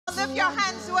up your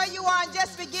hands where you are and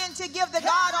just begin to give the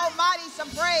God Almighty some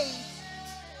praise.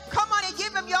 Come on and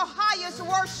give him your highest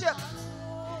worship.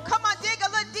 Come on, dig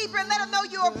a little deeper and let him know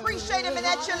you appreciate him and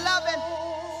that you love him.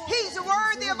 He's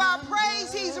worthy of our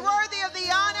praise. He's worthy of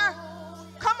the honor.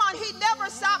 Come on, he never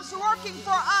stops working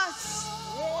for us.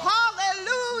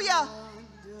 Hallelujah.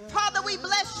 Father, we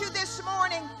bless you this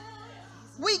morning.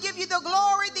 We give you the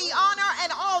glory, the honor,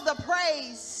 and all the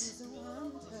praise.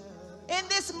 In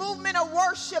this movement of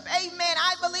worship, amen,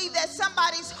 I believe that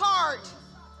somebody's heart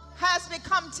has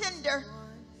become tender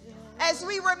as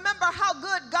we remember how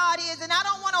good God is. And I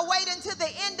don't want to wait until the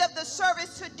end of the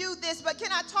service to do this, but can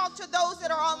I talk to those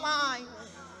that are online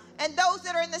and those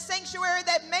that are in the sanctuary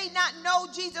that may not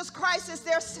know Jesus Christ as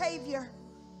their Savior?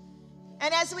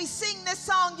 And as we sing this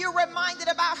song, you're reminded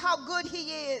about how good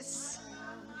he is.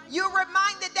 You're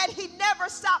reminded that he never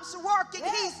stops working.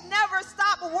 He's never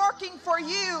stopped working for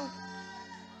you.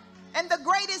 And the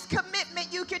greatest commitment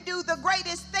you can do, the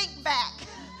greatest think back,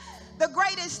 the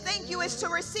greatest thank you is to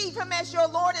receive him as your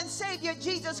Lord and Savior,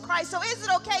 Jesus Christ. So is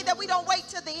it okay that we don't wait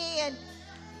to the end?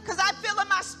 Because I feel in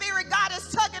my spirit God is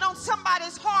tugging on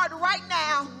somebody's heart right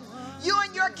now. You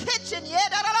in your kitchen,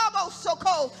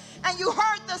 and you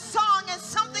heard the song and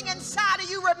something inside of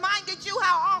you reminded you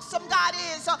how awesome God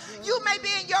is. You may be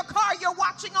in your car, you're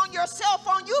watching on your cell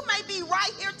phone. You may be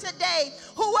right here today.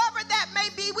 Whoever that may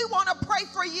be, we want to pray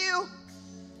for you.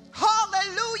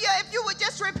 Hallelujah. If you would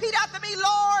just repeat after me,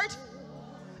 Lord,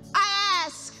 I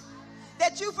ask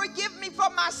that you forgive me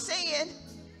for my sin.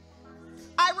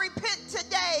 I repent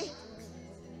today,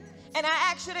 and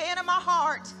I ask you to enter my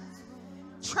heart,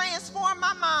 transform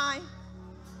my mind,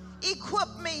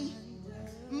 equip me,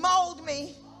 mold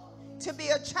me to be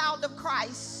a child of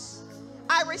Christ.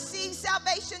 I receive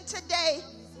salvation today.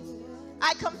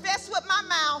 I confess with my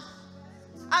mouth,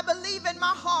 I believe in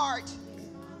my heart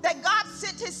that God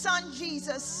sent his son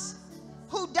Jesus,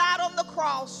 who died on the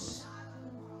cross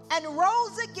and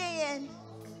rose again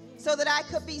so that I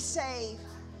could be saved.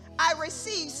 I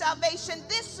receive salvation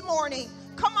this morning.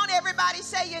 Come on, everybody,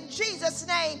 say in Jesus'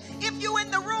 name. If you're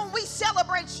in the room, we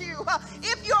celebrate you.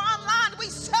 If you're online, we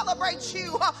celebrate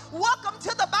you. Welcome to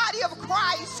the body of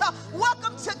Christ.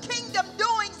 Welcome to kingdom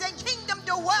doings and kingdom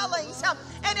dwellings.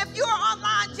 And if you're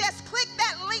online, just click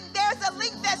that link. There's a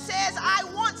link that says, I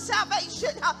want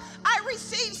salvation. I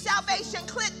receive salvation.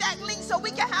 Click that link so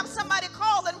we can have somebody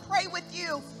call and pray with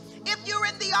you. If you're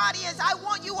in the audience, I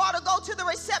want you all to go to the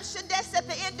reception desk at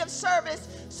the end of service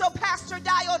so Pastor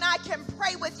Dio and I can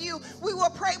pray with you. We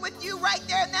will pray with you right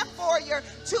there in that foyer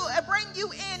to bring you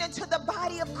into the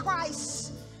body of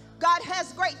Christ. God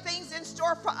has great things in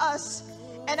store for us.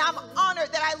 And I'm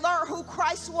honored that I learned who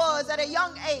Christ was at a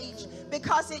young age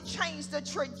because it changed the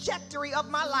trajectory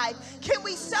of my life. Can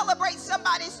we celebrate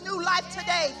somebody's new life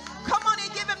today? Come on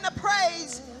and give him the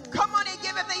praise. Come on and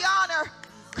give him the honor.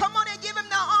 Come on and give him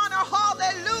the honor.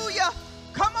 Hallelujah.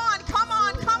 Come on, come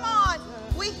on, come on.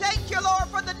 We thank you, Lord,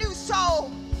 for the new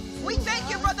soul. We thank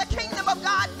you for the kingdom of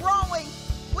God growing.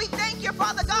 We thank you,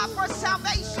 Father God, for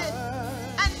salvation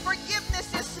and forgiveness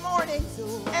this morning.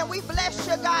 And we bless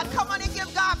you, God. Come on and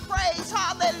give God praise.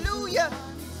 Hallelujah.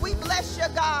 We bless you,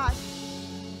 God.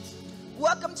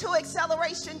 Welcome to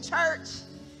Acceleration Church.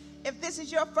 If this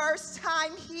is your first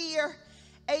time here,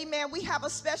 amen, we have a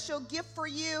special gift for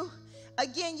you.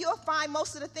 Again, you'll find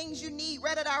most of the things you need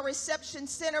right at our reception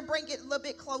center. Bring it a little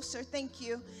bit closer. Thank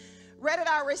you. Right at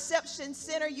our reception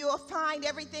center, you'll find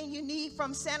everything you need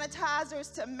from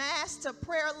sanitizers to masks to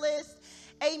prayer lists.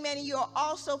 Amen. And you'll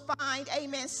also find,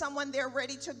 amen, someone there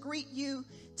ready to greet you,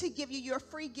 to give you your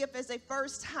free gift as a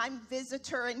first-time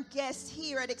visitor and guest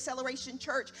here at Acceleration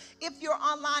Church. If you're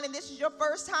online and this is your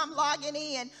first time logging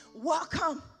in,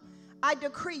 welcome. I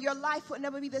decree your life will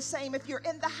never be the same. If you're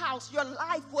in the house, your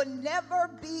life will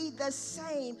never be the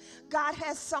same. God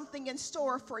has something in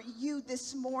store for you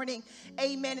this morning.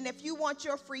 Amen. And if you want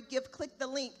your free gift, click the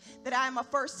link that I am a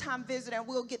first-time visitor, and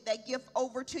we'll get that gift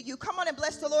over to you. Come on and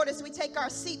bless the Lord as we take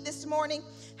our seat this morning.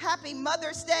 Happy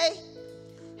Mother's Day.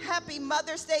 Happy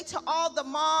Mother's Day to all the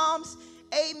moms,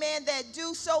 amen, that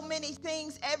do so many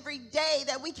things every day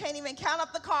that we can't even count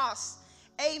up the cost.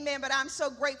 Amen. But I'm so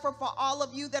grateful for all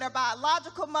of you that are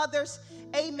biological mothers,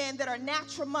 amen, that are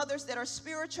natural mothers, that are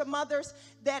spiritual mothers,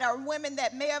 that are women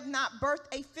that may have not birthed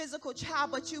a physical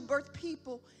child, but you birth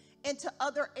people into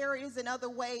other areas and other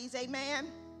ways. Amen.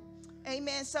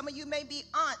 Amen. Some of you may be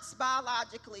aunts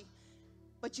biologically,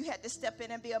 but you had to step in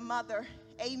and be a mother.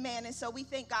 Amen. And so we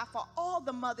thank God for all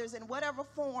the mothers in whatever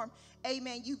form,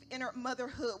 amen, you've entered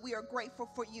motherhood. We are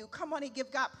grateful for you. Come on and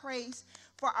give God praise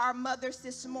for our mothers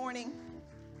this morning.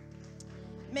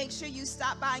 Make sure you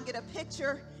stop by and get a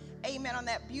picture, amen, on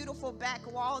that beautiful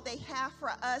back wall they have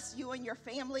for us. You and your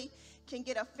family can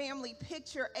get a family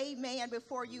picture, amen,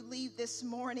 before you leave this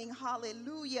morning.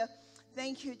 Hallelujah.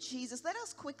 Thank you, Jesus. Let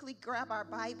us quickly grab our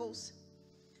Bibles.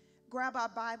 Grab our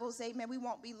Bibles, amen. We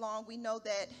won't be long. We know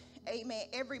that, amen,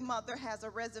 every mother has a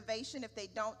reservation. If they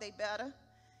don't, they better.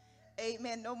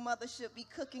 Amen. No mother should be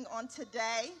cooking on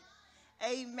today.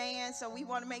 Amen. So we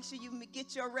want to make sure you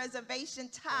get your reservation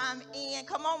time in.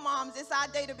 Come on, moms. It's our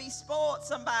day to be spoiled,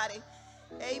 somebody.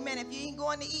 Amen. If you ain't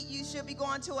going to eat, you should be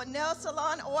going to a nail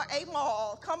salon or a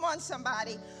mall. Come on,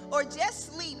 somebody. Or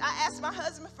just sleep. I ask my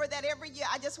husband for that every year.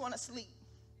 I just want to sleep.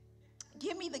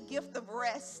 Give me the gift of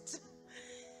rest.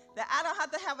 That I don't have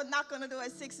to have a knock on the door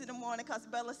at 6 in the morning because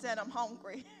Bella said I'm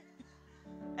hungry.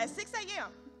 At 6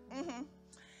 a.m.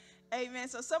 Amen.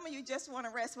 So some of you just want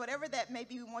to rest. Whatever that may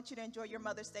be, we want you to enjoy your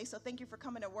Mother's Day. So thank you for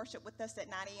coming to worship with us at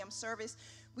 9 a.m. service.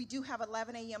 We do have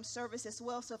 11 a.m. service as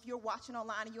well. So if you're watching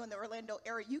online and you're in the Orlando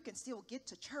area, you can still get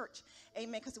to church.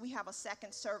 Amen. Because we have a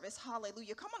second service.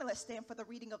 Hallelujah. Come on and let's stand for the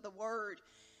reading of the word.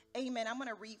 Amen. I'm going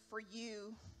to read for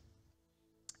you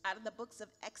out of the books of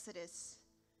Exodus,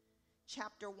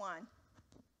 chapter 1.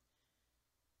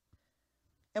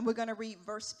 And we're going to read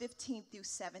verse 15 through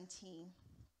 17.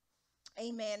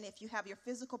 Amen. If you have your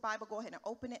physical Bible, go ahead and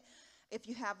open it. If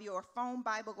you have your phone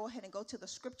Bible, go ahead and go to the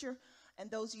scripture. And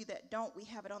those of you that don't, we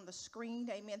have it on the screen.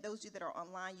 Amen. Those of you that are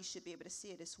online, you should be able to see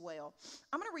it as well.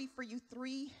 I'm going to read for you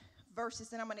 3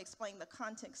 verses, and I'm going to explain the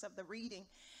context of the reading.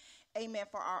 Amen.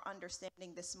 For our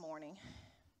understanding this morning.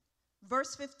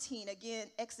 Verse 15, again,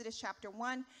 Exodus chapter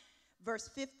 1, verse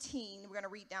 15. We're going to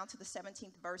read down to the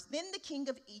 17th verse. Then the king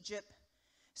of Egypt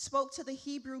spoke to the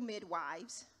Hebrew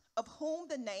midwives, of whom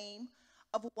the name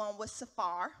of one was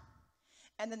Sapphira,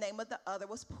 and the name of the other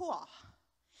was Puah.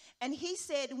 And he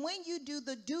said, when you do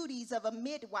the duties of a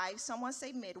midwife, someone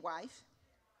say midwife,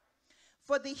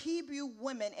 for the Hebrew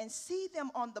women, and see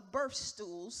them on the birth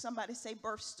stools, somebody say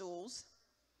birth stools,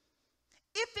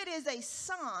 if it is a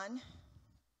son,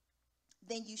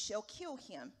 then you shall kill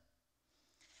him.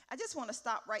 I just want to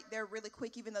stop right there really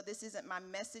quick, even though this isn't my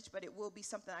message, but it will be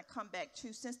something I come back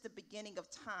to. Since the beginning of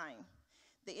time,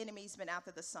 the enemy's been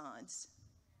after the sons.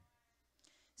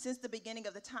 Since the beginning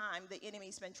of the time, the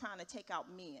enemy's been trying to take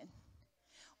out men.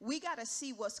 We got to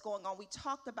see what's going on. We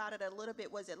talked about it a little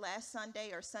bit. Was it last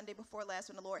Sunday or Sunday before last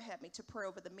when the Lord had me to pray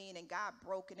over the men, and God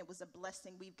broke, and it was a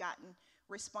blessing. We've gotten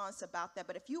response about that.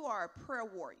 But if you are a prayer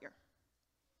warrior,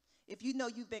 if you know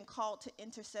you've been called to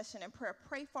intercession and prayer,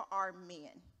 pray for our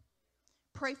men.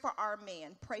 Pray for our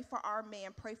men, pray for our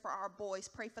men, pray for our boys,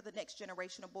 pray for the next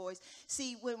generation of boys.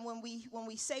 See, when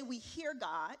we say we hear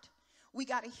God, we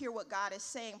got to hear what God is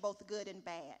saying, both good and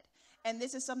bad. And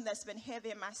this is something that's been heavy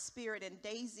in my spirit. And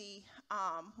Daisy,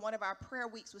 one of our prayer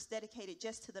weeks was dedicated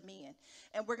just to the men.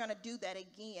 And we're going to do that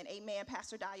again. Amen.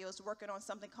 Pastor Dio is working on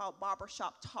something called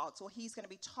Barbershop Talks, where he's going to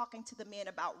be talking to the men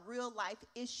about real life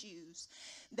issues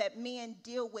that men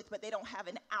deal with, but they don't have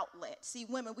an outlet. See,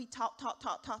 women, we talk.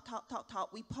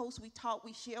 We post, we talk,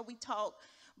 we share, we talk.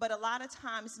 But a lot of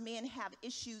times men have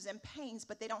issues and pains,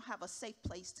 but they don't have a safe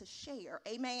place to share.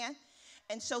 Amen.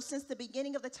 And so since the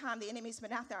beginning of the time, the enemy's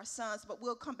been after our sons, but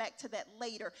we'll come back to that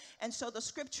later. And so the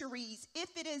scripture reads,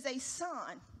 if it is a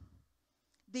son,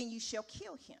 then you shall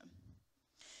kill him.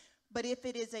 But if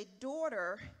it is a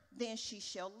daughter, then she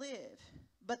shall live.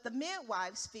 But the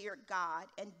midwives feared God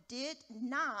and did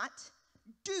not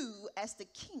do as the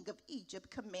king of Egypt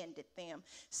commanded them.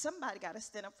 Somebody got to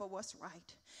stand up for what's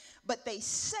right. But they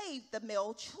saved the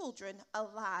male children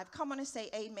alive. Come on and say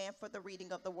amen for the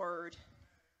reading of the word.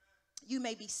 You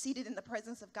may be seated in the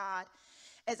presence of God.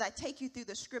 As I take you through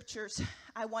the scriptures,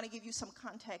 I want to give you some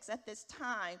context. At this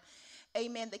time,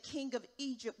 amen, the king of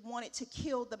Egypt wanted to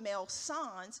kill the male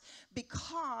sons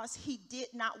because he did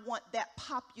not want that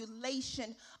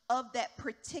population of that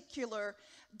particular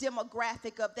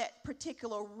demographic, of that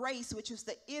particular race, which was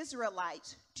the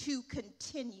Israelites, to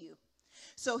continue.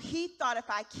 So he thought, if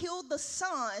I kill the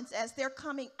sons as they're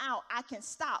coming out, I can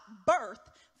stop birth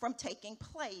from taking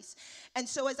place. And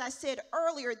so, as I said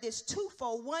earlier, this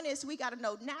twofold. One is we got to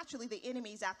know naturally the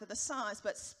enemy's after the sons,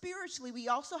 but spiritually we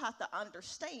also have to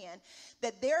understand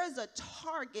that there is a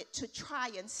target to try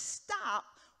and stop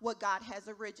what God has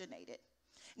originated.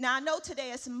 Now, I know today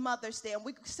is Mother's Day and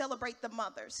we celebrate the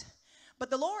mothers,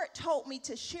 but the Lord told me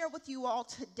to share with you all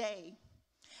today,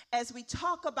 as we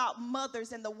talk about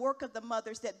mothers and the work of the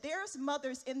mothers, that there's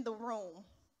mothers in the room.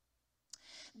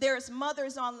 There's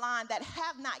mothers online that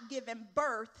have not given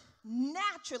birth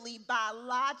naturally,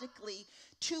 biologically,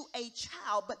 to a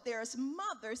child, but there's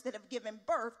mothers that have given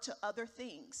birth to other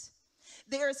things.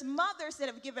 There's mothers that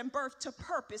have given birth to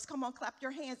purpose. Come on, clap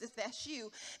your hands if that's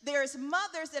you. There's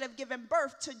mothers that have given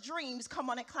birth to dreams. Come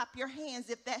on and clap your hands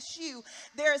if that's you.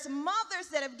 There's mothers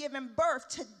that have given birth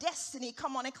to destiny.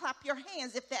 Come on and clap your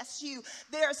hands if that's you.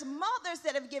 There's mothers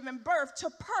that have given birth to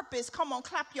purpose. Come on,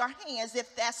 clap your hands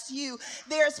if that's you.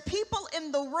 There's people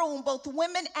in the room, both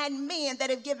women and men, that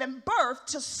have given birth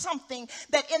to something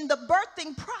that in the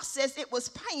birthing process it was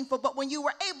painful, but when you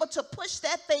were able to push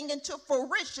that thing into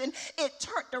fruition, it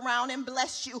turned around and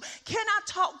blessed you. Can I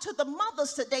talk to the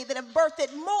mothers today that have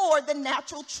birthed more than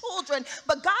natural children?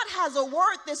 But God has a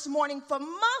word this morning for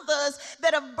mothers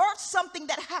that have birthed something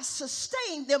that has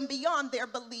sustained them beyond their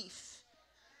belief.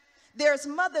 There's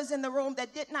mothers in the room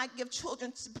that did not give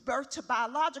children birth to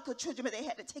biological children, but they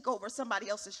had to take over somebody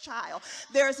else's child.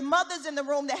 There's mothers in the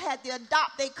room that had to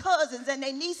adopt their cousins and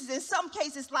their nieces. In some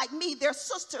cases, like me, their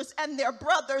sisters and their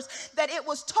brothers, that it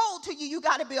was told to you, you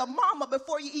got to be a mama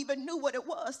before you even knew what it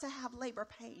was to have labor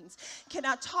pains. Can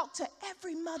I talk to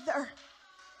every mother?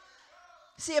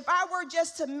 See, if I were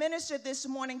just to minister this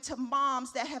morning to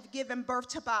moms that have given birth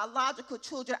to biological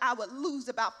children, I would lose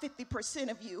about 50%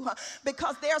 of you,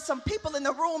 because there are some people in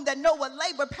the room that know what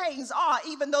labor pains are,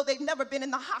 even though they've never been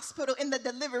in the hospital in the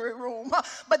delivery room,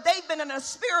 but they've been in a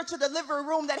spiritual delivery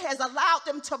room that has allowed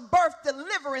them to birth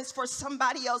deliverance for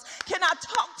somebody else. Can I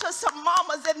talk to some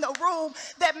mamas in the room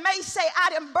that may say, I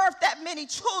didn't birth that many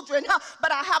children,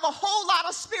 but I have a whole lot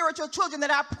of spiritual children that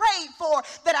I prayed for,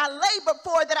 that I labored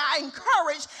for, that I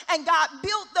encouraged, and God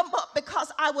built them up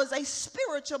because I was a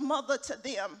spiritual mother to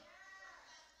them.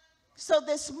 So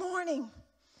this morning,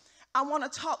 I want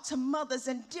to talk to mothers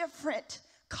in different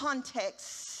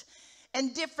contexts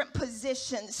and different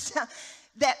positions.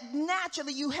 That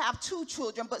naturally you have 2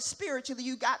 children, but spiritually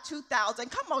you got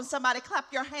 2,000. Come on, somebody, clap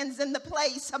your hands in the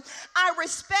place. I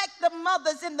respect the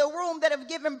mothers in the room that have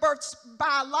given birth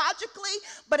biologically,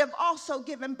 but have also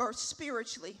given birth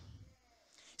spiritually.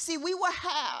 See, we will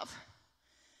have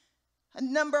a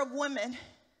number of women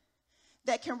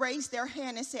that can raise their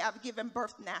hand and say, I've given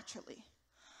birth naturally.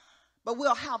 But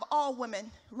we'll have all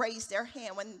women raise their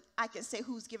hand when I can say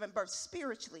who's given birth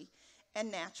spiritually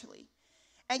and naturally.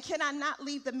 And can I not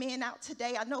leave the men out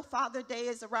today? I know Father's Day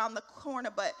is around the corner,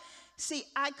 but see,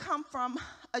 I come from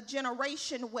a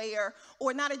generation where,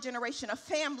 or not a generation, a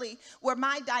family where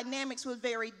my dynamics was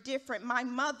very different. My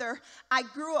mother, I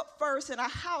grew up first in a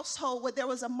household where there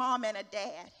was a mom and a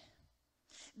dad.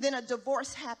 Then a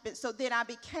divorce happened, so then I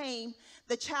became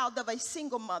the child of a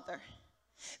single mother.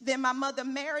 Then my mother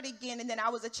married again, and then I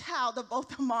was a child of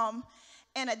both a mom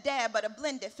and a dad, but a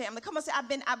blended family. Come on, say,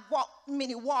 I've walked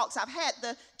many walks. I've had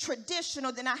the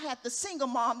traditional, then I had the single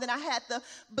mom, then I had the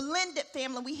blended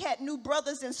family. We had new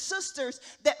brothers and sisters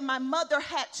that my mother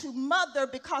had to mother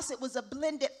because it was a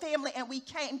blended family, and we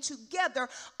came together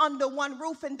under one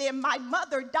roof, and then my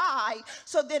mother died.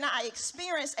 So then I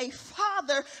experienced a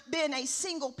father being a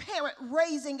single parent,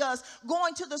 raising us,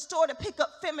 going to the store to pick up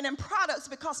feminine products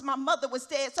because my mother was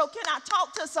dead. So can I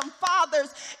talk to some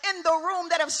fathers in the room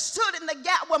that have stood in the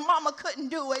gap when mama couldn't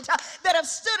do it, that have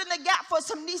stood in the gap for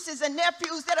some nieces and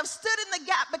nephews, that have stood in the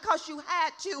gap because you had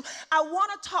to? I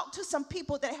want to talk to some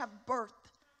people that have birthed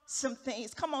some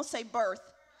things. Come on, say birth.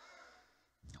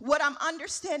 What I'm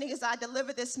understanding as I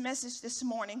deliver this message this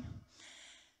morning,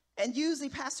 and usually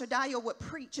Pastor Dio would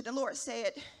preach, and the Lord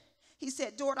said, he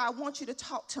said, daughter, I want you to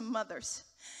talk to mothers.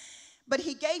 But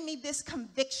he gave me this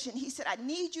conviction. He said, I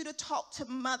need you to talk to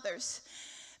mothers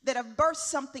that have birthed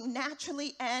something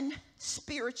naturally and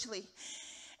spiritually.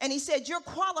 And he said, you're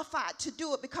qualified to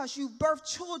do it because you birthed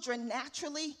children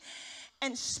naturally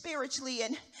and spiritually,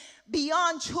 and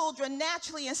beyond children,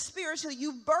 naturally and spiritually,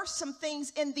 you birthed some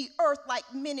things in the earth, like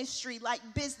ministry, like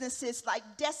businesses, like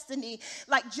destiny,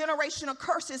 like generational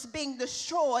curses being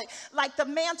destroyed, like the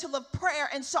mantle of prayer.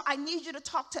 And so I need you to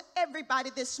talk to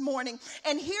everybody this morning.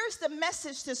 And here's the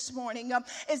message this morning,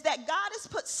 is that God has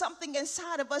put something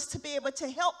inside of us to be able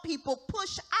to help people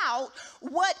push out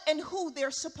what and who they're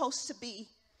supposed to be.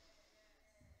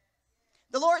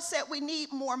 The Lord said we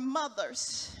need more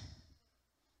mothers.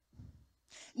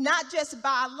 Not just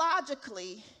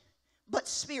biologically, but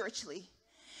spiritually.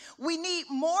 We need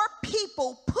more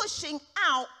people pushing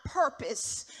out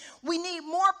purpose. We need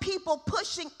more people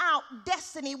pushing out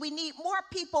destiny. We need more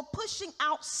people pushing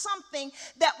out something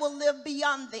that will live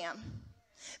beyond them.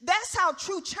 That's how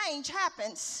true change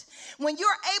happens. When you're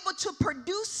able to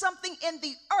produce something in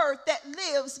the earth that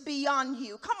lives beyond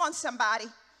you. Come on, somebody.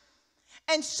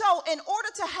 And so in order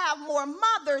to have more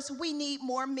mothers, we need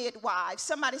more midwives.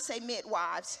 Somebody say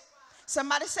midwives.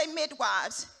 Somebody say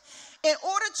midwives. In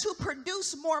order to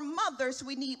produce more mothers,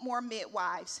 we need more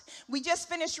midwives. We just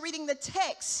finished reading the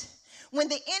text When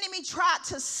the enemy tried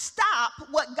to stop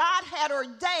what God had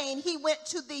ordained, he went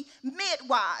to the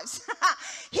midwives.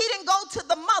 He didn't go to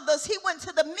the mothers. He went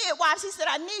to the midwives. He said,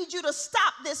 I need you to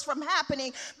stop this from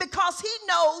happening, because he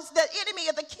knows the enemy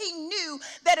of the king knew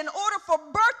that in order for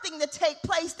birthing to take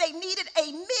place, they needed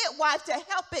a midwife to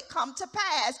help it come to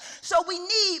pass. So we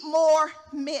need more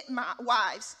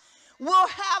midwives. We'll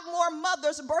have more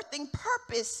mothers birthing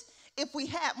purpose if we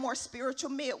had more spiritual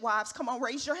midwives. Come on,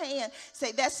 raise your hand.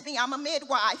 Say, that's me. I'm a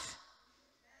midwife.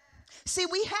 See,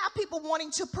 we have people wanting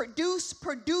to produce,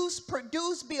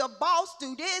 be a boss,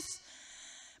 do this.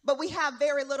 But we have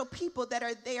very little people that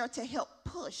are there to help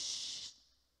push.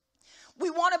 We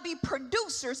want to be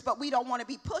producers, but we don't want to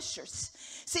be pushers.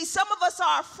 See, some of us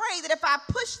are afraid that if I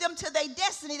push them to their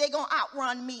destiny, they're going to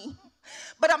outrun me.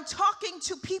 But I'm talking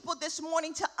to people this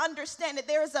morning to understand that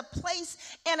there is a place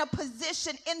and a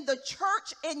position in the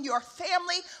church, in your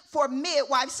family, for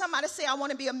midwives. Somebody say, I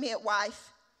want to be a midwife.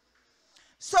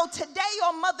 So today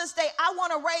on Mother's Day, I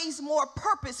want to raise more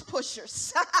purpose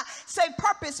pushers. Say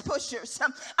purpose pushers.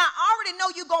 I already know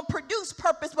you're going to produce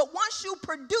purpose, but once you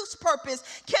produce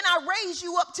purpose, can I raise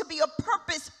you up to be a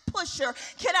purpose pusher?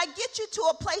 Can I get you to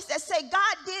a place that say,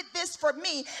 God did this for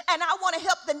me, and I want to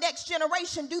help the next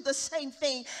generation do the same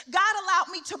thing. God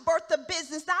allowed me to birth a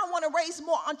business. Now I want to raise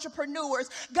more entrepreneurs.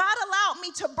 God allowed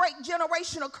me to break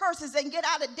generational curses and get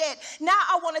out of debt. Now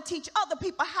I want to teach other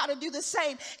people how to do the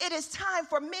same. It is time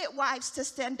for midwives to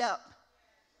stand up.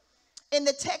 In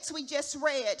the text we just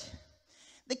read,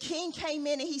 the king came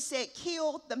in and he said,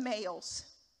 kill the males.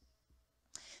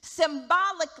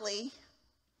 Symbolically,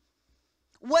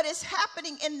 what is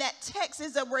happening in that text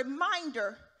is a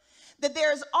reminder that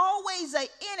there's always an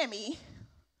enemy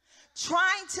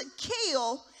trying to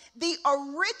kill the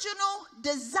original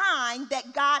design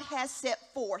that God has set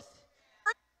forth.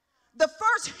 The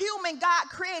first human God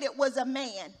created was a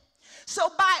man. So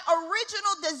by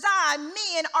original design,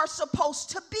 men are supposed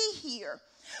to be here.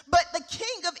 But the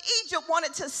king of Egypt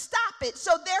wanted to stop it.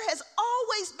 So there has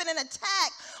always been an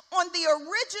attack on the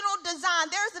original design.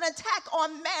 There's an attack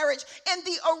on marriage and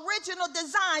the original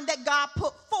design that God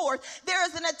put forth. There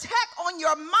is an attack on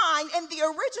your mind and the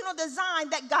original design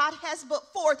that God has put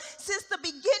forth. Since the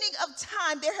beginning of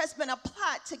time, there has been a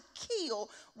plot to kill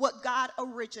what God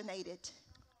originated.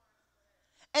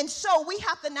 And so we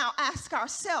have to now ask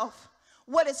ourselves,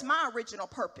 what is my original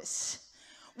purpose?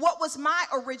 What was my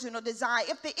original design?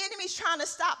 If the enemy's trying to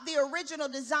stop the original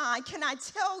design, can I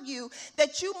tell you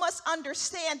that you must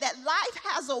understand that life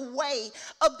has a way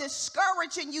of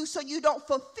discouraging you so you don't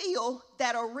fulfill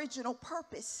that original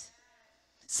purpose.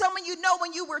 Some of you know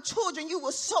when you were children, you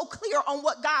were so clear on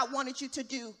what God wanted you to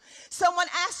do. Someone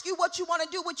asked you what you want to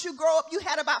do when you grow up, you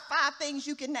had about 5 things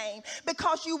you can name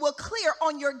because you were clear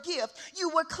on your gift. You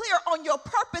were clear on your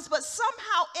purpose, but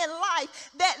somehow in life,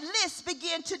 that list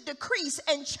began to decrease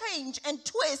and change and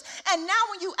twist. And now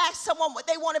when you ask someone what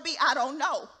they want to be, I don't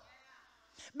know.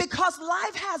 Because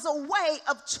life has a way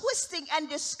of twisting and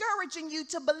discouraging you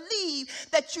to believe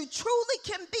that you truly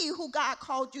can be who God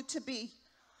called you to be.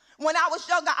 When I was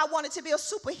younger, I wanted to be a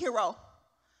superhero.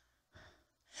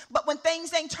 But when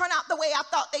things ain't turn out the way I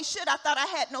thought they should, I thought I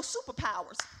had no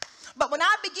superpowers. But when I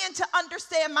began to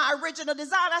understand my original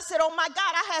design, I said, oh my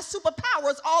God, I had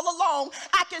superpowers all along.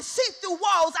 I can see through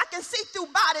walls. I can see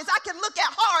through bodies. I can look at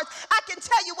hearts. I can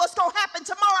tell you what's going to happen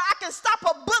tomorrow. I can stop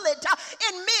a bullet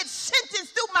in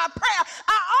mid-sentence through my prayer.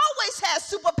 I always had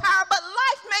superpower, but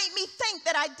life made me think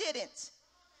that I didn't.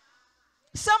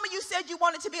 Some of you said you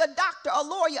wanted to be a doctor, a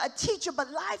lawyer, a teacher, but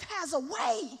life has a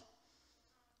way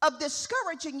of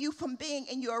discouraging you from being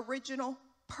in your original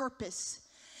purpose.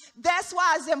 That's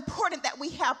why it's important that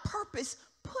we have purpose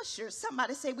pushers.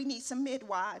 Somebody say we need some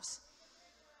midwives.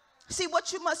 See,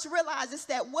 what you must realize is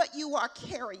that what you are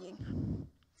carrying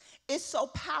is so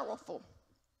powerful.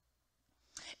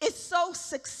 It's so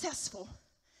successful.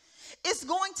 It's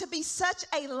going to be such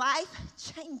a life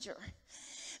changer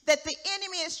that the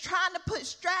enemy is trying to put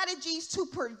strategies to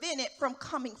prevent it from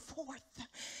coming forth.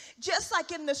 Just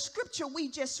like in the scripture we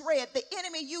just read, the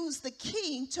enemy used the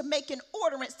king to make an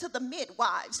ordinance to the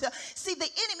midwives. See, the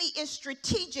enemy is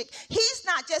strategic. He's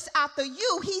not just after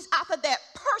you. He's after that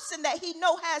person that he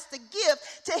knows has the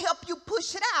gift to help you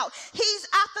push it out. He's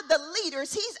after the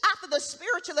leaders. He's after the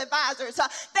spiritual advisors.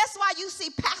 That's why you see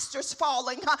pastors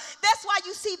falling. That's why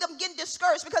you see them getting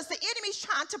discouraged, because the enemy's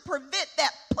trying to prevent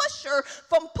that pusher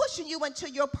from pushing you into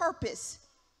your purpose.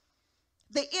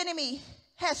 The enemy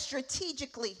has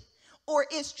strategically, or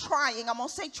is trying, I'm going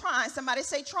to say trying, somebody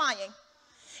say trying.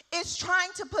 It's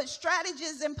trying to put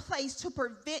strategies in place to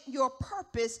prevent your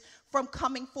purpose from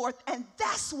coming forth. And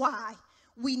that's why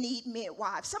we need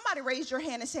midwives. Somebody raise your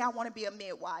hand and say, I want to be a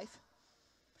midwife.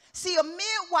 See, a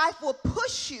midwife will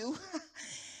push you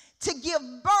to give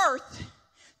birth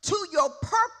to your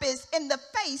purpose in the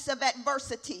face of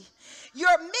adversity.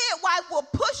 Your midwife will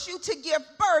push you to give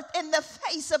birth in the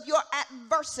face of your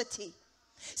adversity.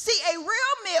 See, a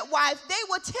real midwife, they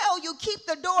will tell you keep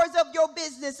the doors of your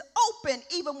business open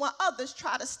even when others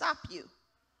try to stop you.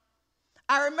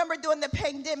 I remember during the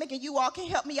pandemic, and you all can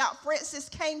help me out, Frances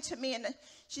came to me, and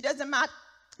she doesn't mind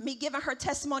me giving her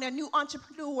testimony. A new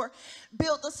entrepreneur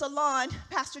built a salon.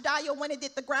 Pastor Dio went and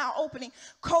did the ground opening.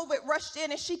 COVID rushed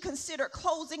in and she considered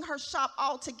closing her shop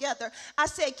altogether. I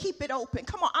said, keep it open.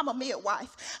 Come on, I'm a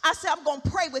midwife. I said, I'm going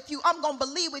to pray with you. I'm going to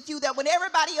believe with you that when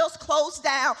everybody else closed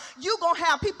down, you're going to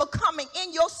have people coming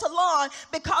in your salon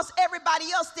because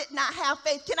everybody else did not have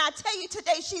faith. Can I tell you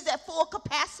today she's at full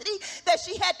capacity, that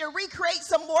she had to recreate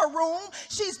some more room.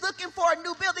 She's looking for a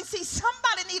new building. See,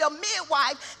 somebody need a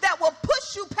midwife that will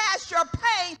push you past your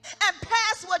pain and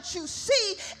past what you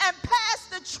see and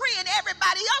past the trend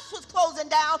everybody else was closing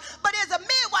down. But as a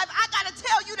midwife, I got to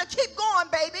tell you to keep going,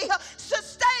 baby.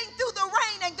 Sustain through the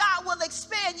rain and God will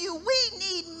expand you. We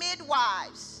need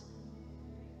midwives.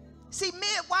 See,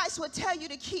 midwives will tell you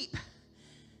to keep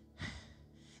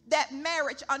that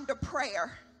marriage under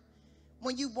prayer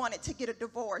when you wanted to get a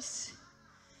divorce,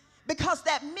 because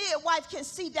that midwife can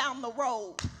see down the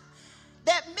road.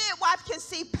 That midwife can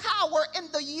see power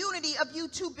in the unity of you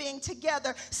two being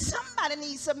together. Somebody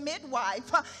needs a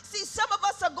midwife. See, some of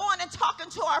us are going and talking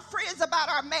to our friends about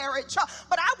our marriage,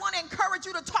 but I want to encourage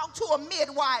you to talk to a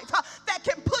midwife that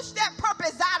can push that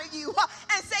purpose out of you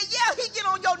and say, yeah, he get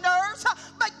on your nerves,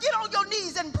 but get on your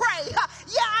knees and pray.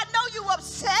 Yeah, I know you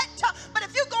upset, but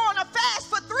if you go on a fast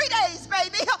for 3 days,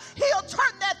 baby, he'll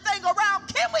turn that thing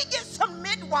around. Can we get some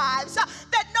midwives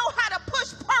that know how to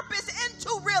push purpose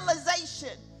into realization?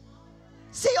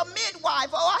 See, a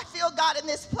midwife, oh, I feel God in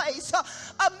this place.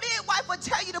 A midwife will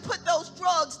tell you to put those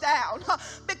drugs down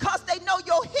because they know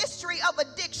your history of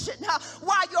addiction,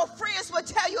 while your friends will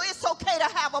tell you it's okay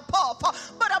to have a puff.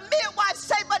 But a midwife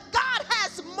say, but God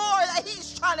has more that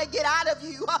he's trying to get out of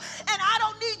you. And I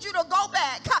don't need you to go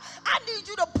back. I need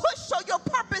you to push so your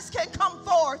purpose can come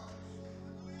forth.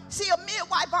 See, a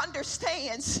midwife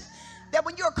understands that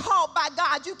when you're called by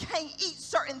God, you can't eat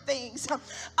certain things.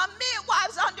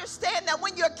 Midwives understand that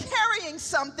when you're carrying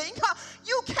something,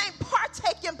 you can't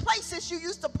partake in places you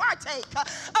used to partake.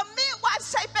 A midwife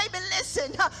say, baby, listen,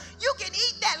 you can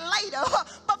eat that later,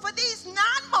 but for these 9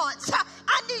 months,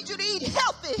 I need you to eat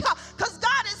healthy because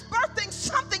God is birthing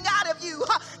something out of you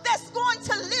that's going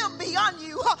to live beyond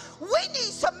you. We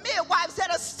need some midwives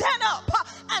that'll stand up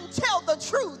and tell the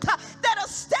truth, that'll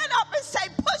stand up and say,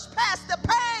 push past the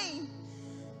pain,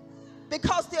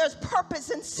 because there's purpose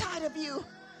inside of you.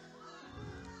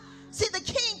 See, the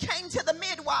king came to the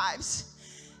midwives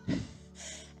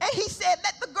and he said,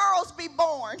 let the girls be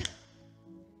born,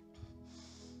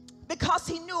 because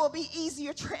he knew it would be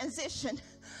easier transition.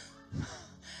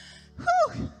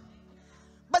 Whew.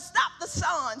 But stop the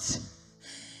sons,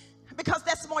 because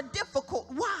that's more difficult.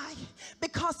 Why?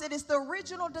 Because it is the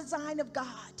original design of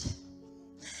God.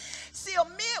 See, a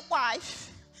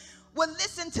midwife will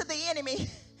listen to the enemy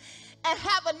and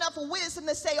have enough wisdom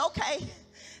to say, okay,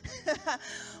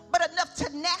 but enough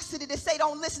tenacity to say,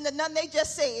 don't listen to none they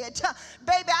just said.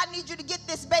 Baby, I need you to get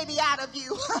this baby out of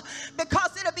you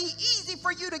because it'll be easy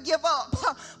for you to give up.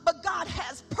 But God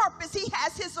has purpose. He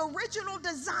has his original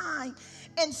design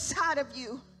inside of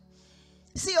you.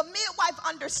 See, a midwife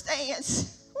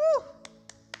understands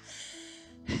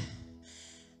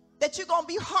that you're going to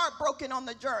be heartbroken on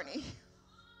the journey.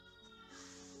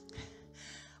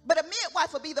 But a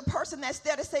midwife will be the person that's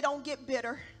there to say, don't get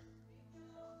bitter.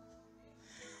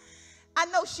 I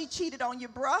know she cheated on you,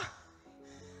 bruh.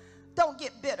 Don't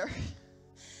get bitter,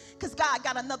 because God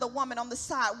got another woman on the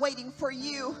side waiting for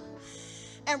you.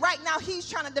 And right now he's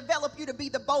trying to develop you to be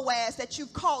the Boaz that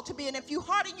you've called to be. And if you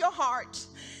harden your heart,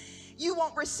 you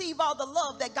won't receive all the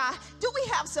love that God. Do we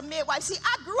have some midwives? See,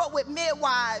 I grew up with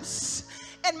midwives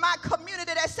in my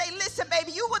community that say, listen,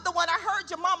 baby, you were the one. I heard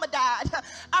your mama died.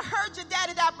 I heard your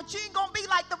daddy died, but you ain't going to be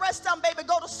like the rest of them, baby.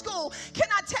 Go to school. Can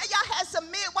I tell you, I had some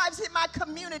midwives in my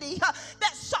community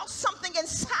that saw something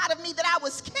inside of me that I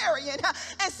was carrying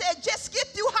and said, just get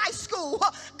through high school.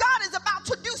 God is about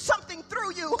to do something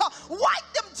through you. Wipe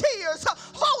them tears.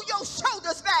 Hold your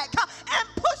shoulders back and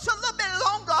push a little bit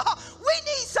longer. We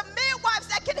need some midwives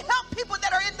that can help people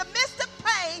that are in the midst of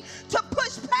pain to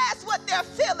push past what they're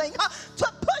feeling,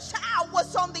 to push out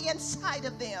what's on the inside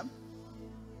of them.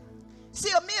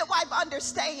 See, a midwife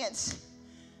understands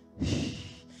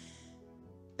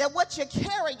that what you're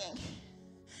carrying,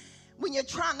 when you're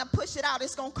trying to push it out,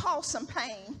 it's going to cause some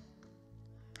pain.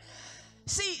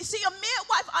 See, a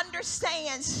midwife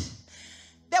understands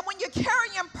that when you're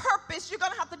carrying purpose, you're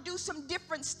going to have to do some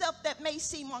different stuff that may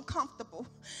seem uncomfortable.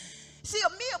 See, a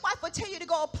midwife will tell you to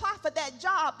go apply for that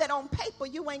job that on paper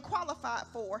you ain't qualified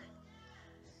for.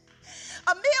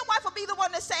 A midwife will be the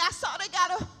one to say, I saw they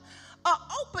got a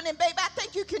opening, baby. I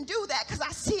think you can do that because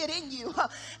I see it in you.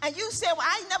 And you say, well,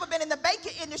 I ain't never been in the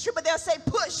banking industry, but they'll say,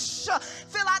 push,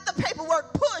 fill out the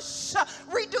paperwork, push,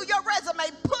 redo your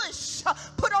resume, push,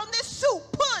 put on this suit,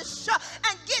 push,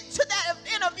 and get to that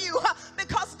interview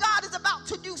because God is about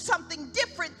to do something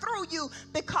different through you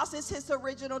because it's his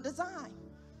original design.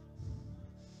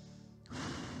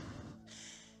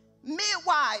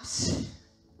 Midwives,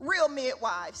 real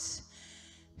midwives,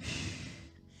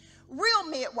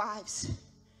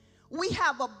 we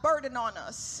have a burden on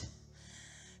us.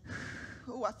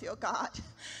 Oh, I feel God.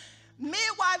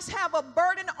 Midwives have a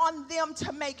burden on them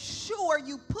to make sure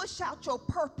you push out your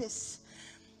purpose.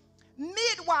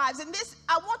 Midwives, and this,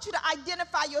 I want you to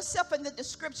identify yourself in the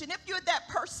description. If you're that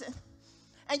person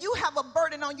and you have a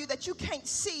burden on you that you can't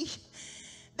see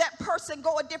that person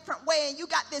go a different way, and you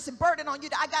got this burden on you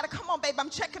that I gotta, come on, babe, I'm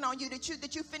checking on you that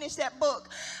you finished that book.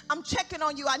 I'm checking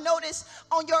on you. I noticed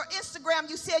on your Instagram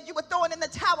you said you were throwing in the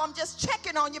towel. I'm just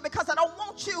checking on you because I don't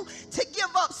want you to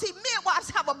give up. See, midwives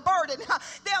have a burden.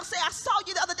 They'll say, I saw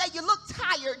you the other day, you look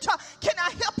tired. Can I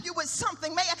help you with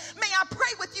something? May I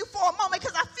pray with you for a moment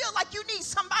because I feel like you need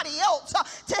somebody else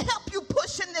to help you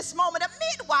push in this moment. A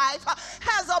midwife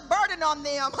has a burden on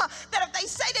them that if they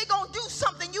say they're gonna do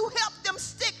something, you help them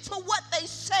stick to what they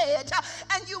said,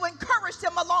 and you encourage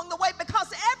them along the way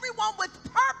because everyone with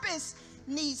purpose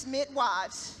needs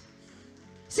midwives.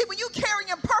 See, when you're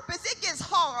carrying purpose, it gets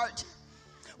hard.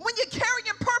 When you're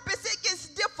carrying purpose, it gets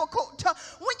difficult.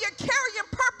 When you're carrying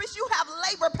purpose, you have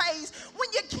labor pains. When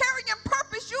you're carrying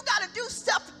purpose, you got to do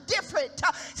stuff different.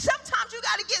 Sometimes you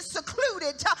got to get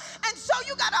secluded. And so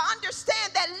you got to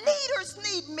understand that leaders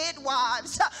need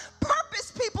midwives.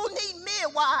 Purpose people need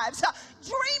midwives.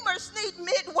 Dreamers need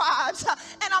midwives.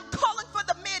 And I'm calling for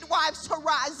the midwives to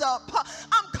rise up.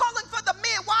 I'm calling for the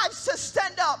midwives to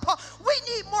stand up. We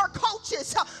need more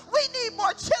coaches. We need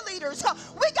more cheerleaders.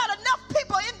 We got enough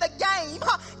people in the game.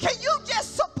 Can you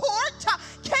just support?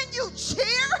 Can you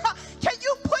cheer? Can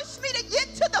you push me to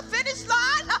get to the finish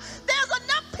line? There's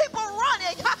enough people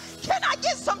running. Can I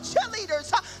get some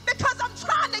cheerleaders? Because I'm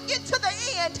trying to get to the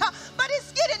end, but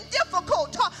it's getting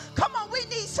difficult. Come on, we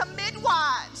need some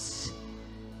midwives.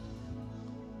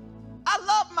 I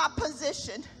love my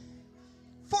position.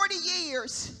 40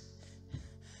 years.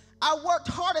 I worked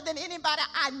harder than anybody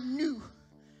I knew.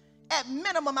 At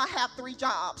minimum, I have 3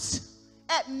 jobs.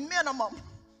 At minimum,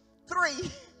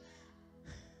 3.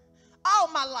 All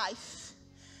my life.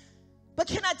 But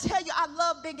can I tell you, I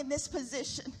love being in this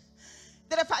position.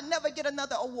 That if I never get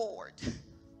another award,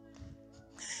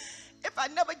 if I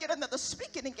never get another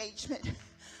speaking engagement,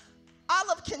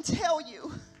 Olive can tell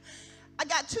you, I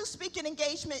got 2 speaking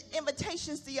engagement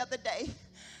invitations the other day.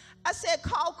 I said,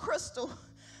 call Crystal,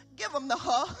 give them to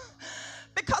her.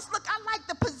 Because look, I like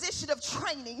the position of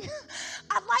training.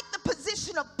 I like the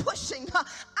position of pushing.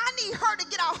 I need her to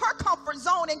get out her comfort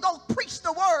zone and go preach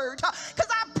the word. Because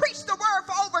I preached the word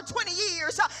for over 20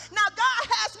 years. Now God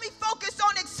has me focused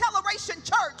on Acceleration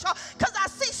Church. Because I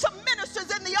see some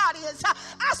ministers in the audience.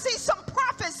 I see some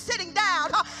prophets sitting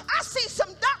down. I see some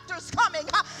doctors coming.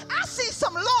 I see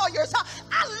some lawyers.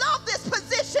 I love this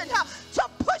position to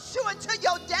push you into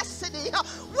your destiny.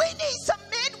 We need some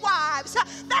midwives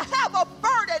that have a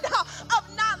burden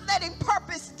of not letting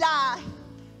purpose die,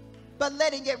 but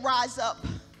letting it rise up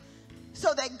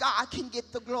so that God can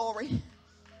get the glory.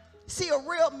 See, a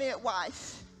real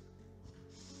midwife,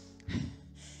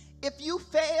 if you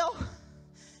fail,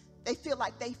 they feel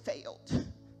like they failed.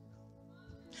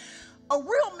 A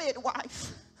real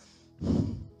midwife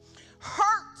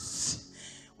hurts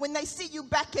when they see you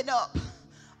backing up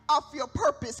off your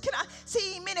purpose. Can I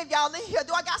see many of y'all in here?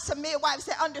 Do I got some midwives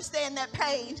that understand that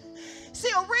pain? See,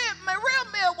 a real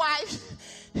midwife,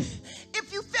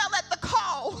 if you fell at the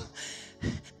call,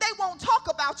 they won't talk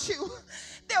about you.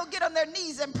 They'll get on their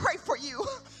knees and pray for you.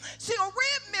 See, a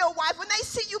real midwife, when they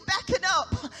see you backing up,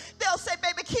 they'll say,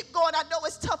 baby, keep going. I know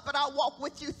it's tough, but I'll walk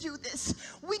with you through this.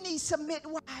 We need some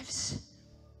midwives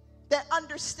that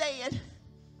understand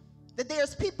that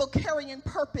there's people carrying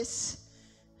purpose,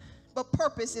 but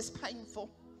purpose is painful.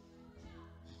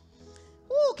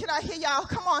 Ooh, can I hear y'all?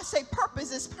 Come on, say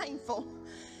purpose is painful.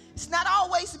 It's not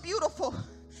always beautiful.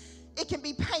 It can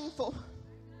be painful.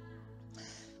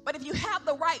 But if you have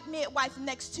the right midwife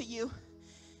next to you,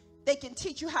 they can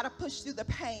teach you how to push through the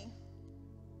pain.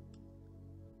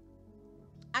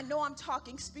 I know I'm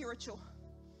talking spiritual.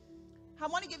 I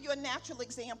want to give you a natural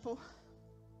example.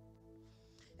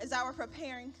 As I was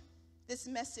preparing this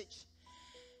message,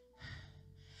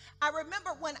 I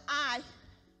remember when I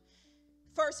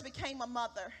first became a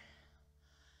mother.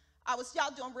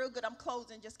 Y'all doing real good. I'm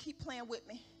closing. Just keep playing with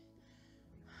me.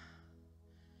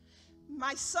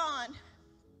 My son,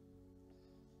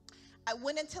 I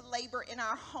went into labor in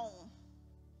our home.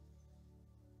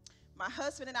 My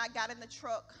husband and I got in the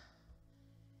truck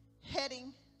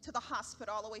heading to the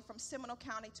hospital all the way from Seminole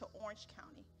County to Orange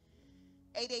County.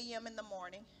 8 a.m. in the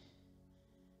morning.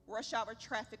 Rush hour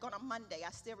traffic on a Monday.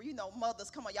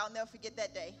 Mothers, come on, y'all never forget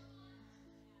that day.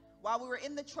 While we were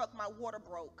in the truck, my water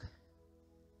broke.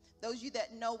 Those of you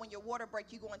that know, when your water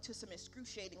breaks, you go into some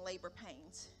excruciating labor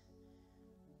pains.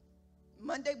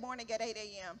 Monday morning at 8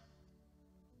 a.m.,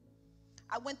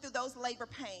 I went through those labor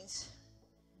pains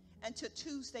until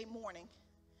Tuesday morning,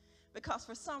 because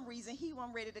for some reason he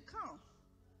wasn't ready to come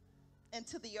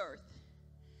into the earth.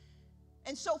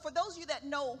 And so for those of you that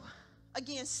know,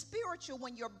 again, spiritual,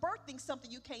 when you're birthing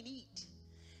something you can't eat,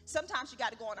 sometimes you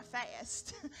got to go on a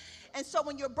fast. And so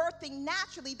when you're birthing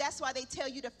naturally, that's why they tell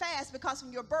you to fast, because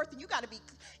when you're birthing, you got to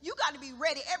be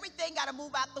ready. Everything got to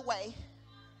move out the way.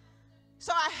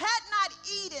 So I had not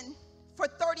eaten for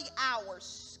 30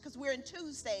 hours, because we're in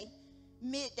Tuesday,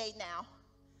 midday now.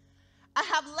 I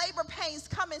have labor pains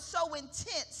coming so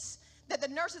intense that the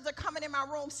nurses are coming in my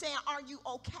room saying, "Are you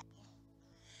okay?"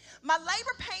 My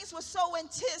labor pains were so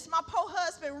intense, my poor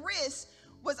husband's wrist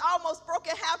was almost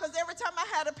broken half, because every time I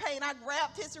had a pain, I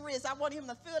grabbed his wrist. I wanted him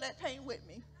to feel that pain with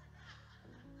me.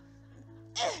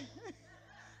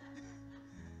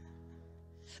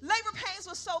 Labor pains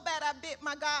were so bad, I bit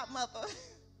my godmother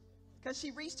because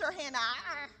she reached her hand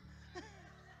out.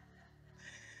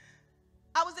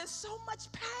 I was in so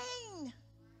much pain.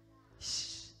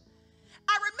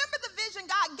 I remember the vision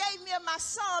God gave me of my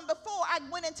son before I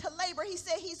went into labor. He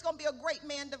said he's going to be a great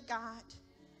man of God.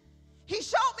 He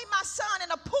showed me my son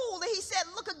in a pool, and he said,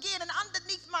 "Look again." And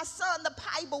underneath my son, the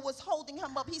Bible was holding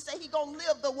him up. He said he going to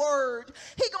live the word.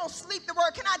 He going to sleep the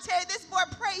word. Can I tell you, this boy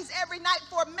prays every night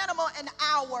for a minimum an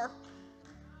hour.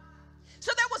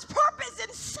 So there was purpose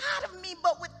inside of me,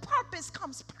 but with purpose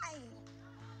comes pain.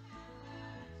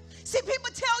 See, people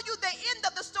tell you the end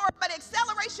of the story, but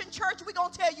Acceleration Church, we're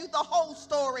going to tell you the whole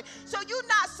story. So you're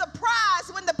not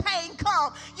surprised when the pain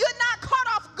comes. You're not caught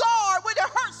off guard when it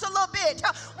hurts a little bit.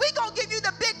 We're going to give you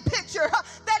the big picture,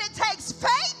 that it takes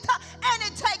faith and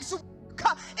it takes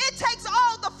work. It takes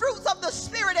all the fruits of the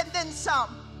Spirit and then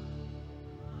some.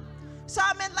 So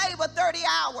I'm in labor 30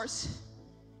 hours,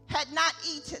 had not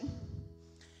eaten.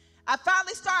 I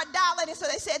finally started dilating, so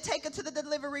they said, "Take her to the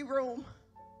delivery room."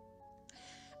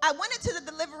 I went into the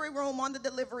delivery room on the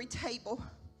delivery table.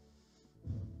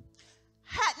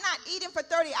 Had not eaten for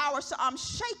 30 hours, so I'm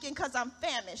shaking because I'm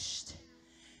famished.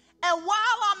 And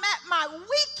while I'm at my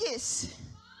weakest,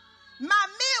 my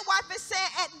midwife is saying,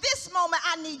 "At this moment,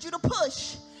 I need you to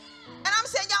push." And I'm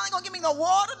saying, "Y'all ain't going to give me no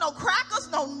water, no crackers,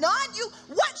 no none.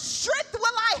 What strength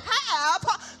will I have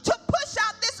to push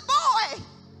out this boy?"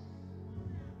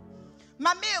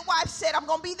 My midwife said, "I'm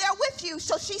going to be there with you."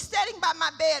 So she's standing by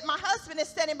my bed. My husband is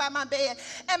standing by my bed.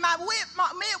 And my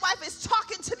midwife is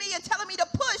talking to me and telling me to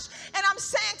push. And I'm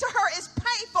saying to her, "It's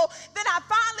painful." Then I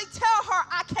finally tell her,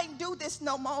 "I can't do this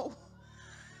no more."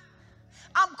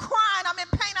 I'm crying. I'm in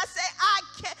pain. I say, "I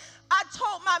can't." I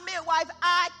told my midwife,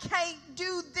 "I can't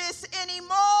do this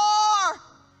anymore."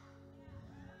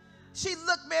 She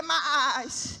looked me in my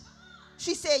eyes.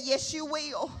 She said, "Yes, you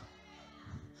will."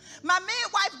 My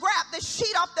midwife grabbed the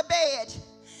sheet off the bed.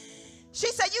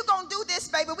 She said, "You're going to do this,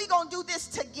 baby. We're going to do this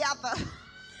together."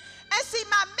 And see,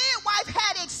 my midwife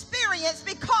had experience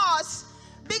because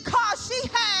she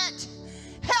had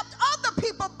helped other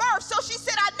people birth. So she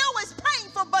said, "I know it's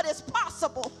painful, but it's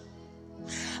possible.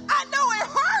 I know it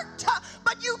hurt,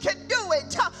 but you can do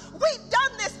it. We've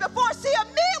done this before." See, a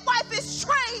midwife is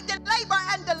trained in labor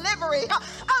and delivery. A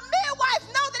midwife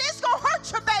knows that it's going to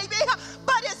hurt your baby,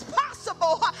 but it's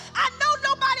possible. I know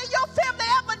nobody in your family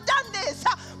ever done this,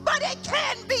 but it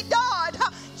can be done.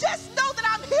 Just know that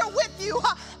I'm here with you.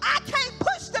 I can't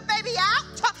push the baby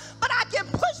out, but I can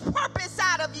push purpose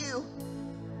out of you.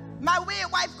 My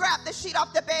midwife grabbed the sheet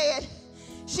off the bed.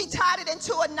 She tied it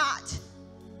into a knot.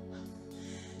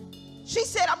 She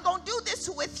said, "I'm going to do this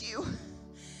with you."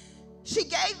 She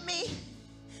gave me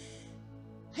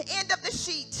the end of the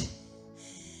sheet.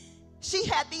 She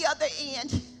had the other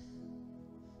end.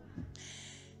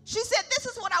 She said, "This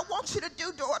is what I want you to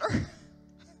do, daughter."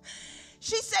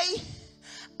 She said,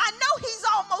 "I know he's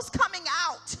almost coming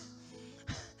out,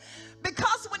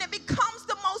 because when it becomes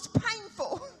the most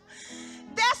painful,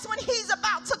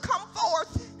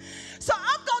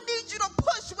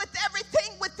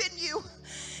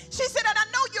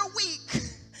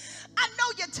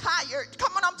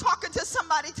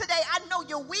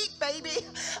 you're weak, baby.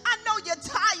 I know you're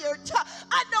tired.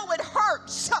 I know it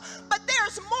hurts. But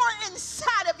there's more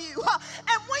inside of you.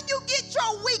 And when you get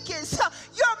your weakest,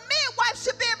 your midwife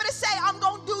should be able to say, I'm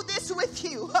going to do this with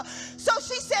you. So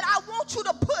she said, I want you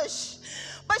to push.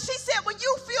 But she said, when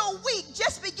you feel weak,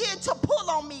 just begin to pull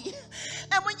on me.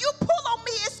 And when you pull on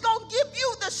me, it's going to give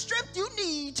you the strength you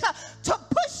need to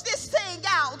push this thing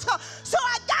out. So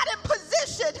I got in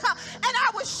position and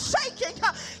I was shaking.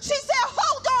 She said,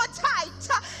 hold on tight.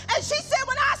 And she said,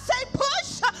 when I say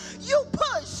push, you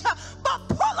push. But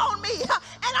pull on me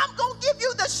and I'm going to give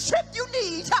you the strength you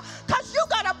need because you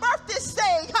got to birth this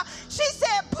thing. She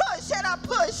said, push, and I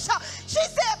push. She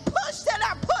said, push, and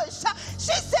I push.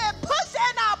 She said, push,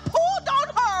 and I pulled on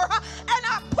her, and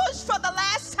I pushed for the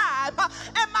last time,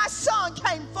 and my son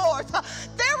came forth.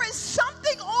 There is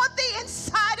something on the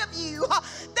inside of you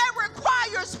that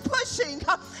requires pushing.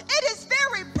 It is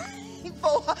very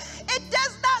painful. It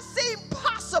does not seem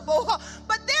possible,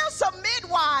 but there's some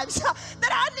midwives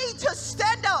that I need to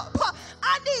stand up.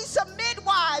 I need some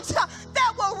midwives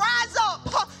that will rise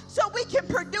up so we can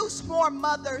produce more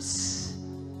mothers.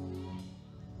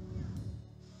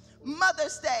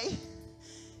 Mother's Day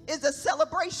is a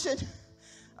celebration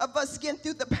of us getting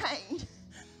through the pain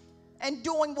and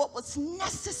doing what was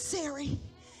necessary.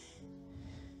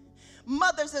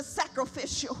 Mothers are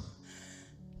sacrificial,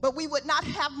 but we would not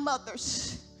have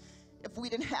mothers if we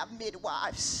didn't have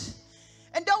midwives.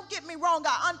 And don't get me wrong,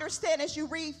 I understand as you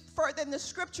read further in the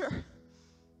scripture,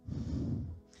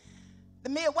 the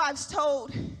midwives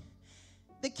told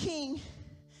the king,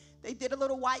 they did a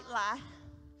little white lie.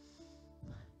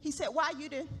 He said, why you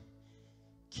didn't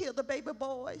kill the baby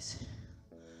boys?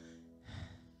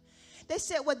 They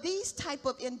said, well, these type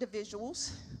of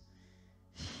individuals,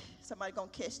 somebody gonna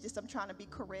catch this, I'm trying to be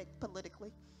correct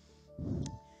politically,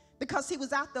 because he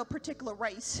was out the particular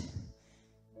race.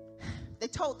 They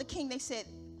told the king, they said,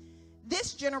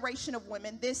 this generation of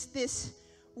women, this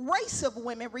race of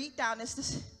women, read down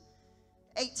this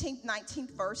 18th,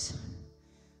 19th verse.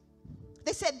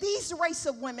 They said, these race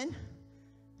of women,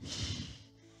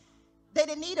 they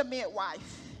didn't need a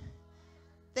midwife.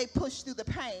 They pushed through the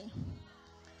pain.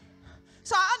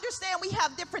 So I understand we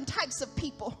have different types of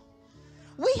people.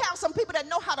 We have some people that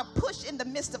know how to push in the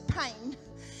midst of pain.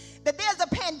 That there's a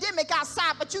pandemic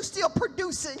outside, but you still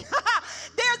producing.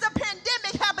 There's a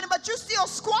pandemic happening, but you still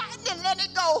squatting and letting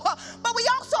it go. But we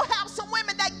also have some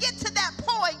women that get to that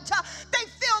point, they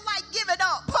feel like giving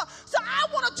up. So I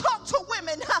want to talk to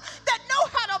women that know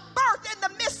how to birth in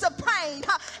the midst of pain.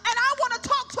 And I want to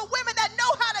talk to women that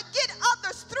know how to get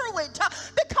others through it.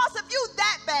 Because if you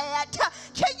that bad,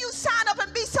 can you sign up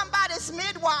and be somebody's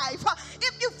midwife?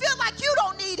 If you feel like you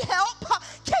don't need help,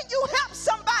 can you help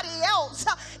somebody else?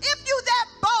 If you that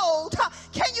bold,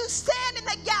 can you stand in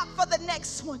the gap for the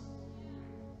next one?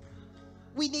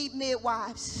 We need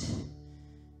midwives.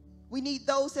 We need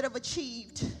those that have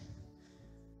achieved,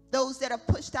 those that have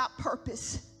pushed out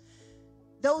purpose,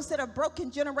 those that have broken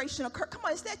generational curses. Come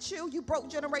on, is that you? You broke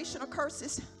generational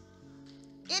curses.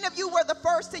 Any of you were the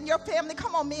first in your family?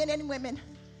 Come on, men and women.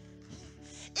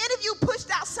 Any of you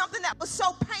pushed out something that was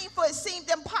so painful it seemed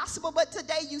impossible, but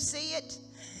today you see it?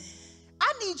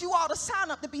 I need you all to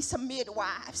sign up to be some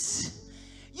midwives.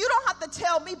 You don't have to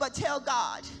tell me, but tell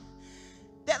God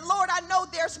that, Lord, I know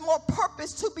there's more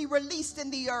purpose to be released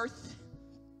in the earth.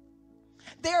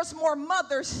 There's more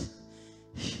mothers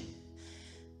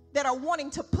that are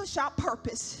wanting to push out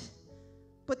purpose,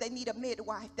 but they need a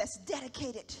midwife that's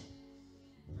dedicated.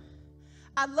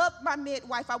 I love my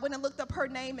midwife. I went and looked up her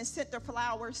name and sent her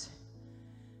flowers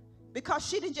because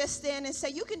she didn't just stand and say,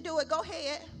 you can do it, go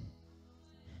ahead.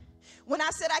 When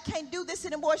I said I can't do this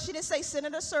anymore, she didn't say send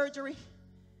her to surgery.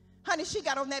 Honey, she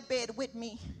got on that bed with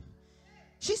me.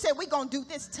 She said, we're going to do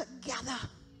this together.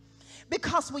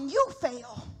 Because when you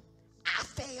fail, I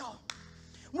fail.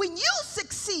 When you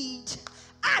succeed,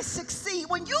 I succeed.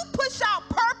 When you push out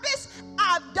purpose,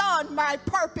 I've done my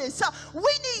purpose. We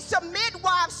need some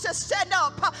midwives to stand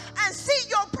up and see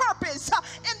your purpose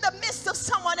in the midst of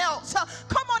someone else.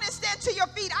 Come on and stand to your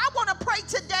feet. I want to pray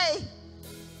today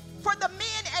for the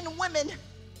men and women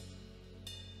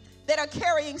that are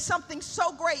carrying something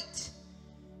so great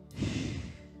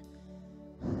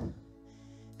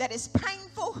that is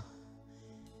painful,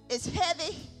 it's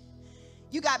heavy,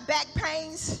 you got back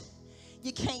pains,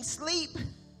 you can't sleep,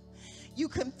 you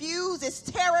confused, it's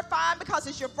terrifying because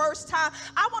it's your first time.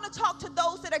 I want to talk to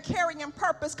those that are carrying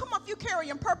purpose. Come on, if you're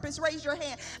carrying purpose, raise your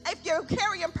hand. If you're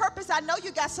carrying purpose, I know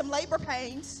you got some labor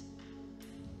pains.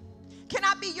 Can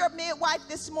I be your midwife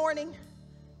this morning?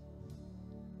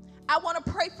 I want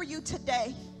to pray for you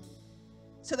today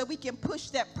so that we can push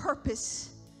that purpose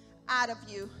out of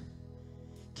you.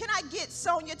 Can I get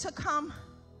Sonia to come?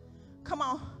 Come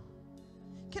on.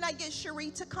 Can I get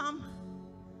Cherie to come?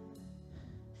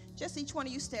 Just each one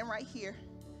of you stand right here.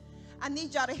 I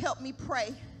need y'all to help me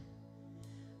pray.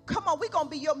 Come on, we're going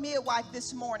to be your midwife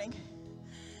this morning.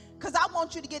 Because I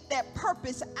want you to get that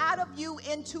purpose out of you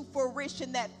into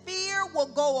fruition. That fear will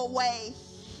go away.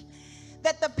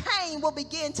 That the pain will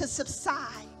begin to subside.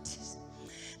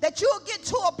 That you'll get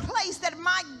to a place that,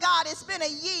 my God, it's been a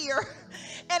year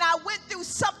and I went through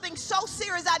something so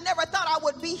serious I never thought I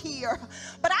would be here.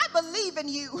 But I believe in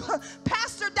you.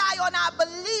 Pastor Dio and I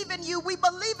believe in you. We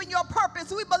believe in your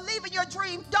purpose. We believe in your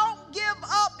dream. Don't give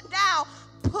up now.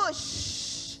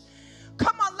 Push.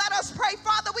 Come on, let us pray.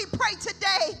 Father, we pray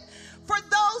today for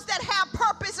those that have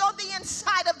purpose on the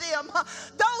inside of them.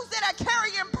 Those that are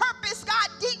carrying purpose, God,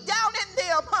 deep down in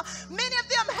them. Many of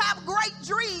them have great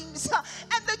dreams,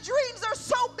 and the dreams are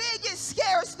so big it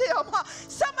scares them.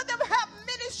 Some of them have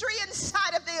ministry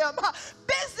inside of them,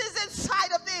 business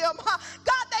inside of them.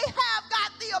 God, they have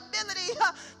got the ability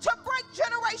to break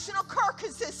generational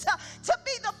curses, to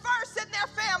be the first in their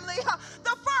family,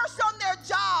 the first on their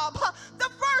job, the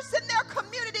first in their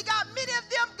community. God, many of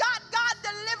them got God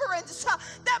deliverance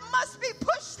that must be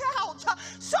pushed out.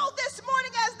 So this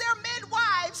morning, as their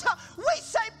midwives, we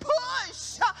say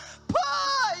push,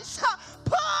 push,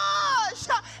 push.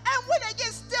 And when it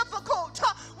gets difficult,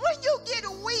 when you get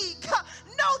weak,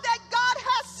 know that God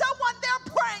has someone there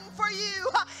praying for you,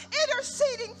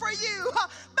 interceding for you,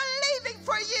 believing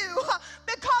for you,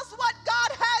 because what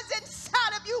God has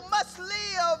inside of you must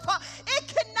live. It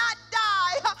cannot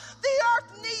die. The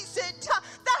earth needs it.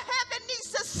 The heaven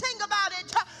needs to sing about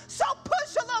it. So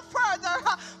push a little further,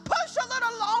 push a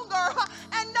little longer,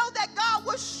 and know that God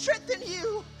will strengthen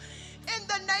you in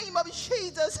the name of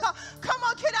Jesus. Come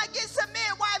on, can I get some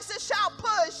midwives to shout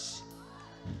push?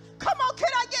 Come on, can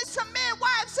I get some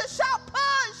midwives to shout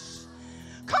push?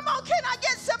 Come on, can I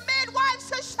get some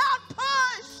midwives to shout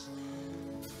push?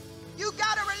 You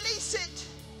got to release it.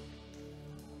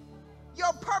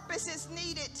 Your purpose is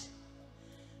needed.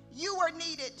 You are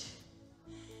needed.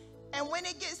 And when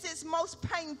it gets its most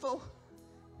painful,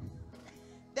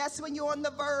 that's when you're on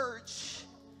the verge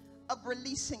of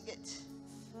releasing it.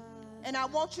 And I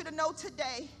want you to know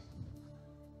today,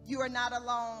 you are not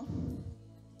alone.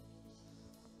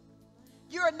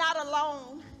 You are not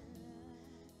alone.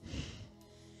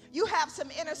 You have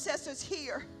some intercessors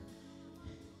here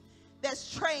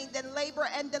that's trained in labor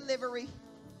and delivery.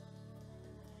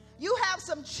 You have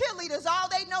some cheerleaders. All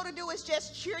they know to do is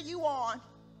just cheer you on.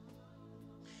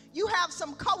 You have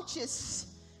some coaches,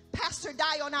 Pastor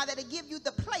Dio and I, that'll give you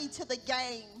the play to the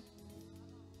game.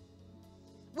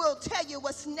 We'll tell you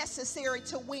what's necessary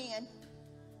to win.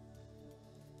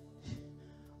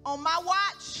 On my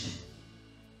watch,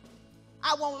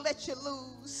 I won't let you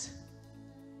lose.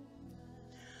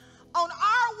 On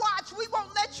our watch, we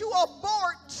won't let you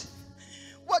abort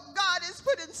what God has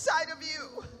put inside of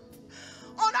you.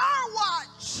 On our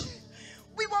watch,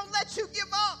 we won't let you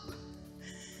give up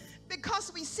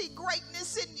because we see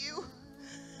greatness in you.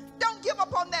 Don't give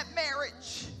up on that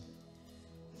marriage.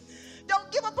 Don't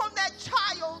give up on that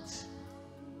child.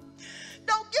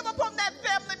 Don't give up on that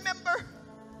family member.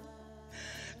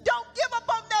 Don't give up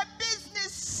on that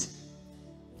business.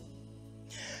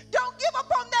 Don't give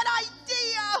up on that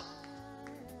idea.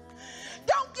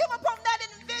 Don't give up on that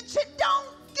invention.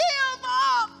 Don't give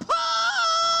up.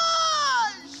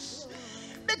 Push.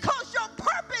 Because your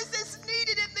purpose is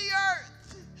needed in the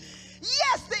earth.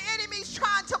 Yes, the enemy's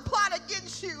trying to plot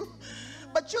against you,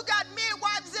 but you got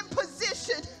midwives in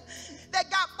position that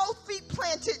got both feet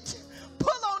planted.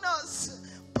 Pull on us.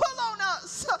 Pull on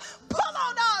us. Pull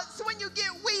on us when you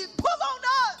get weak. Pull on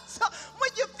us when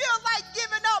you feel like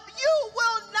giving up. You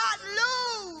will not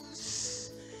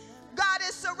lose. God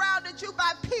has surrounded you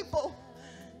by people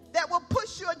that will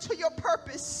push you into your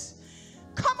purpose.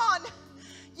 Come on,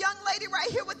 young lady right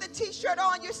here with the t-shirt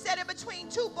on. You're standing between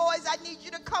two boys. I need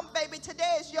you to come, baby.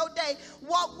 Today is your day.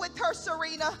 Walk with her,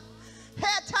 Serena.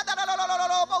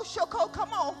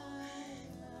 Come on.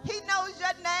 He knows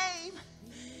your name.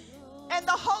 And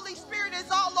the Holy Spirit is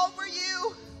all over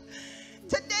you.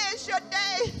 Today is your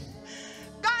day.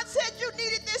 God said you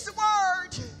needed this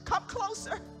word. Come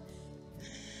closer.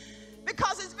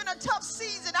 Because it's been a tough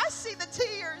season. I see the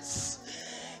tears.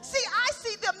 See, I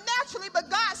see them naturally, but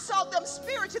God saw them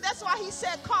spiritually. That's why he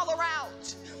said, call her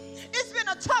out. It's been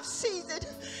a tough season.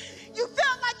 You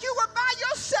felt like you were by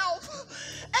yourself,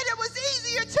 and it was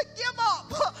easier to give up.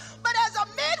 But as a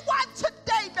midwife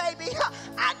today, baby,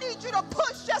 I need you to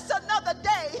push just another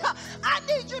day. I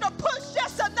need you to push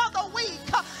just another week,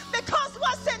 because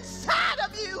what's inside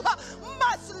of you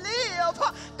must live.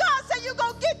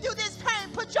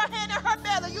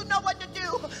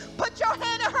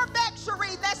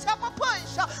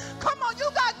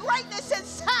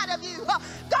 you.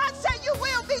 God said you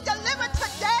will be delivered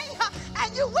today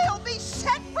and you will be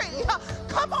set free.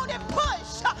 Come on and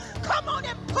push. Come on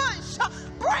and push.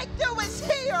 Breakthrough is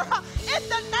here in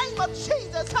the name of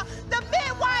Jesus. The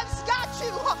midwives got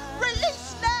you.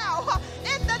 Release now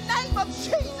in the name of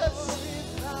Jesus.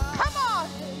 Come on.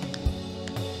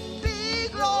 Be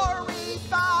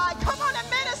glorified. Come on and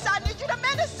minister. I need you to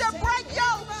minister. Break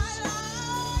yokes.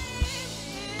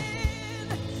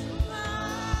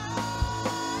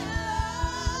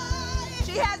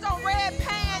 She has on red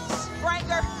pants. Bring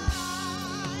her.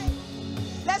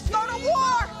 Let's go to